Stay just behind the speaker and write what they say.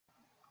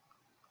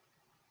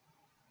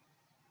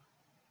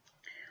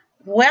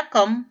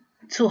Welcome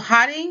to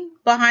Hiding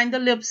Behind the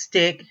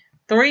Lipstick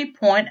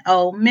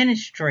 3.0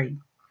 Ministry.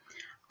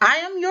 I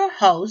am your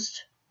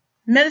host,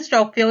 Minister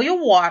Ophelia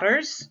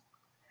Waters,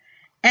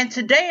 and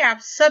today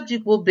our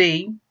subject will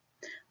be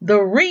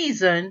the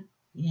reason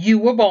you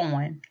were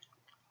born.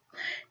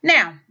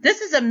 Now,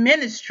 this is a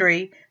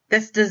ministry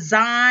that's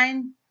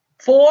designed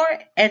for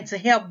and to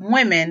help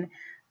women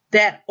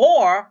that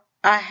are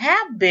or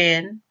have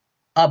been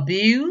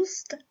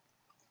abused,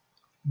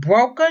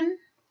 broken,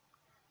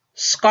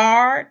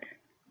 scarred,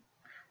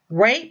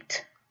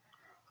 raped,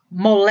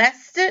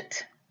 molested,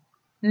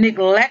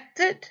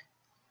 neglected,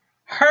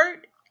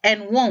 hurt,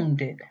 and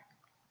wounded,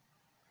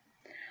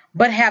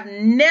 but have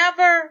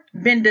never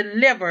been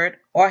delivered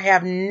or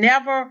have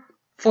never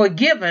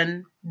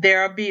forgiven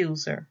their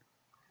abuser.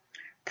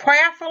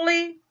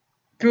 Prayerfully,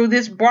 through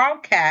this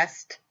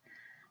broadcast,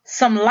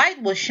 some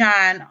light will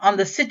shine on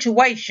the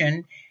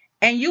situation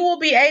and you will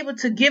be able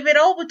to give it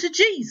over to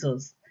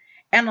Jesus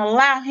and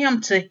allow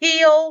Him to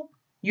heal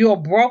your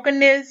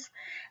brokenness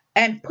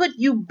and put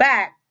you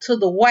back to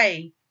the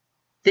way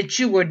that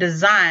you were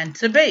designed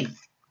to be.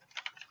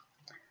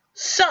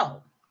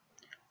 So,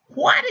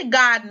 why did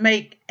God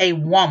make a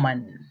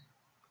woman?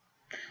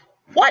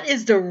 What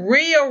is the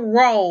real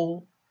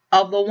role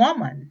of the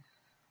woman?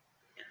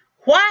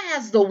 Why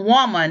has the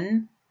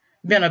woman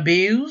been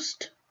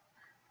abused,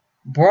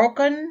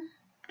 broken,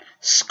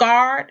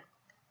 scarred,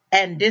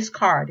 and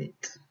discarded?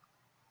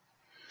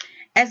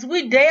 As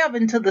we delve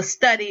into the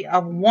study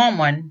of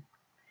woman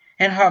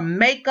and her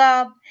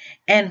makeup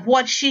and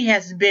what she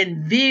has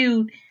been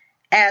viewed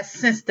as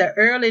since the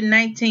early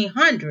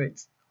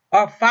 1900s,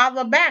 or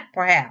farther back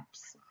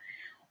perhaps,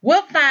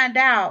 we'll find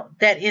out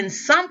that in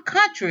some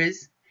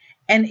countries,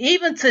 and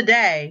even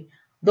today,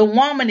 the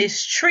woman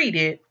is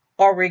treated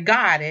or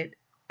regarded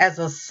as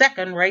a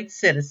second-rate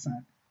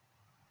citizen.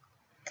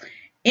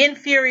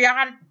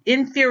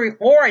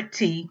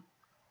 Inferiority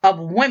of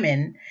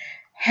women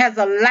has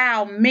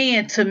allowed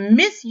men to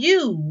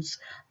misuse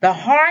the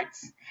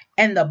hearts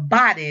and the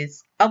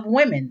bodies of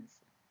women.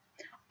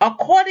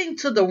 According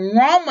to the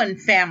Roman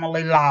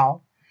family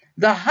law,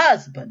 the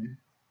husband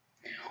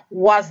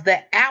was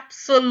the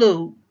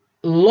absolute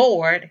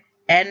Lord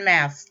and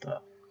master.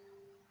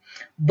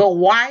 The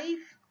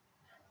wife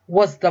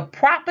was the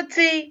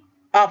property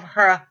of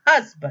her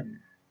husband,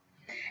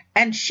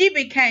 and she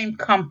became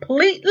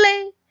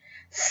completely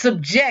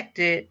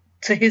subjected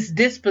to his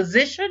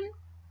disposition.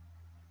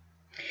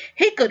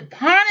 He could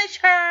punish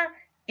her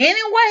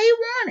any way he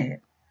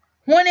wanted,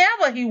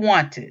 whenever he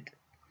wanted.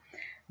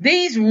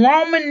 These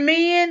Roman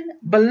men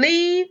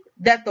believed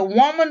that the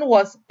woman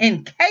was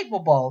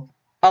incapable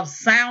of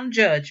sound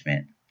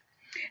judgment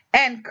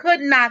and could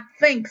not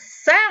think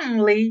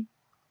soundly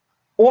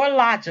or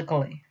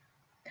logically.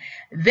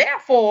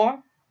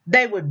 Therefore,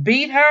 they would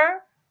beat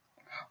her,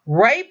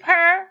 rape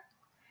her,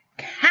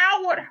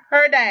 cower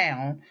her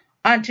down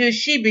until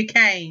she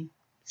became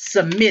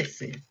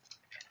submissive.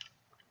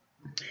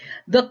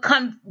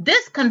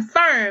 This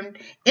confirmed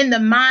in the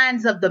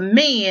minds of the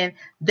men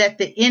that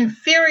the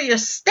inferior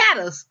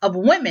status of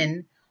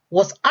women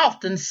was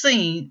often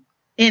seen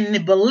in the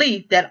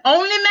belief that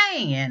only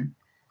man,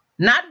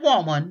 not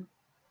woman,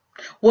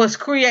 was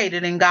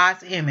created in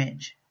God's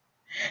image.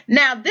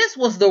 Now, this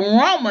was the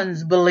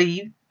Romans'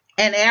 belief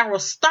and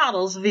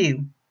Aristotle's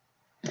view.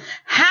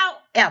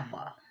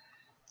 However,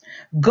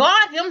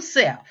 God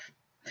Himself,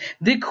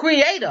 the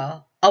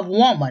creator of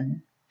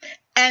woman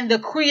and the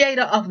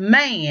creator of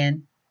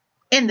man,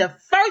 in the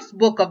first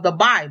book of the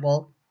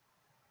Bible,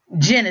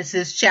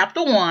 Genesis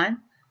chapter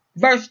 1,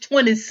 verse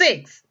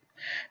 26,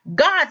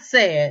 God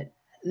said,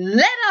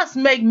 "Let us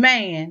make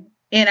man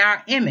in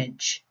our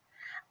image,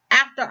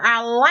 after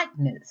our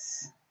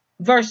likeness."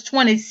 Verse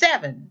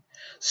 27,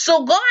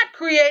 so God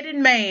created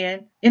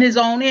man in His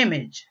own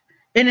image,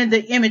 and in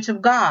the image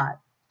of God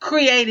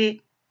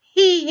created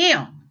He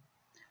him,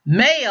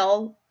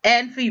 male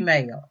and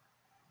female.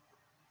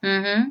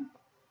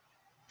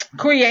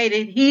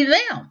 Created He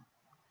them.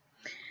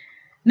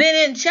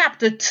 Then in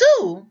chapter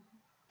 2,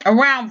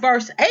 around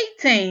verse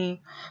 18,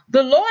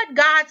 the Lord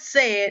God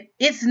said,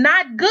 "It's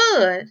not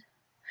good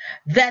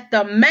that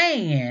the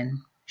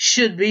man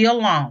should be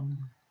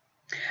alone.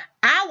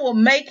 I will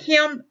make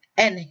him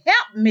an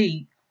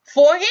helpmeet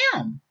for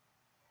him."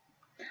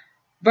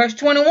 Verse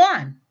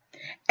 21,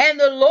 and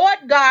the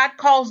Lord God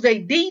caused a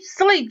deep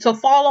sleep to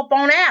fall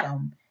upon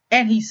Adam,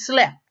 and he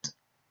slept.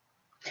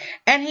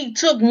 And He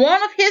took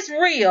one of his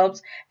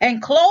ribs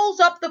and closed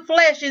up the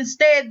flesh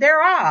instead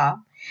thereof.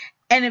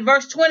 And in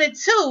verse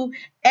 22,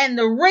 and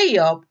the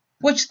rib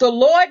which the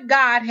Lord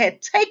God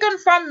had taken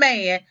from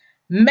man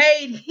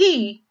made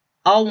He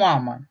a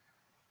woman,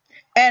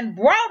 and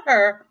brought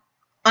her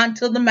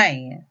unto the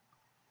man.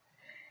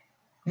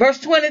 Verse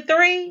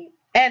 23,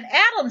 and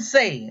Adam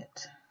said,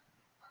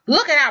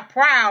 look at how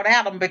proud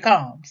Adam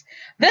becomes.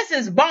 "This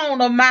is bone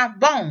of my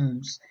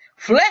bones,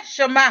 flesh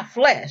of my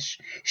flesh.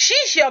 She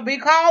shall be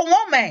called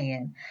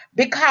woman,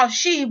 because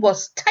she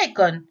was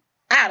taken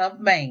out of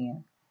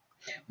man."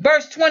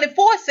 Verse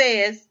 24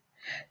 says,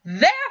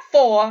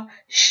 Therefore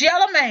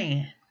shall a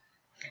man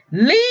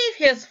leave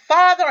his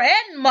father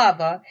and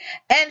mother,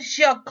 and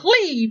shall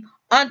cleave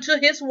unto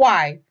his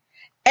wife,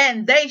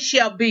 and they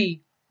shall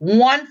be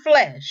one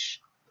flesh.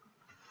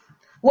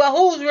 Well,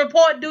 whose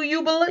report do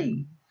you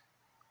believe?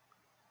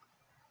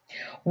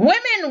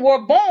 Women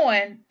were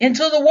born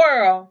into the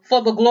world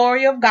for the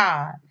glory of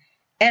God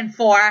and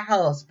for our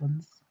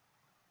husbands.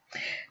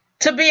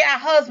 To be our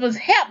husband's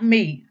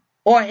helpmeet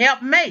or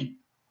helpmate.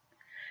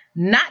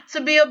 Not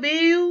to be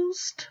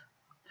abused,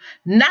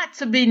 not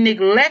to be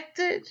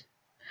neglected,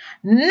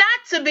 not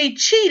to be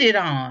cheated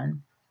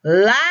on,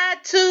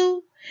 lied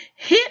to,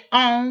 hit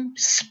on,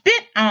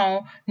 spit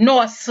on,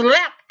 nor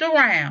slapped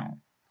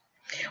around.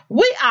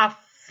 We are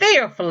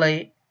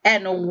fearfully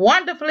and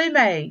wonderfully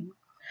made.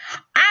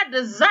 Our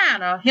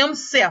designer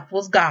himself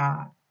was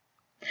God.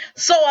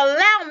 So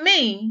allow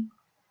me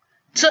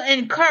to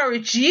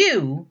encourage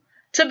you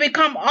to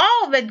become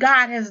all that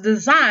God has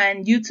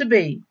designed you to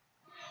be.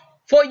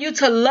 For you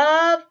to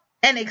love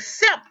and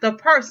accept the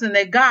person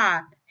that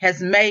God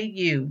has made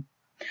you.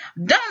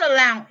 Don't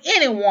allow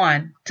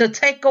anyone to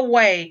take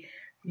away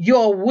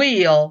your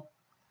will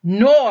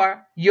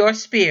nor your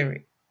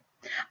spirit.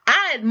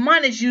 I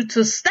admonish you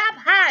to stop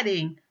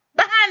hiding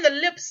behind the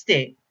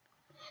lipstick.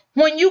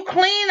 When you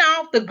clean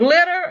off the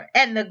glitter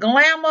and the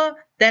glamour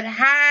that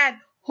hide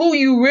who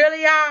you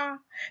really are,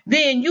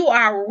 then you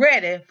are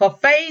ready for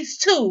phase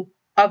 2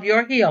 of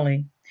your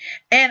healing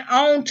and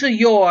on to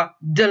your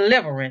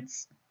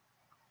deliverance.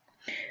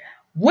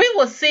 We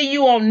will see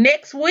you on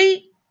next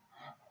week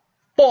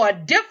for a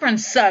different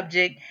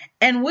subject,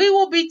 and we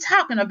will be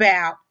talking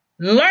about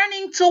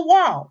learning to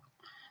walk.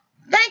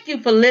 Thank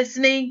you for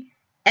listening,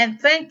 and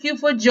thank you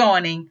for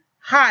joining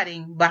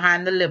Hiding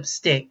Behind the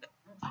Lipstick.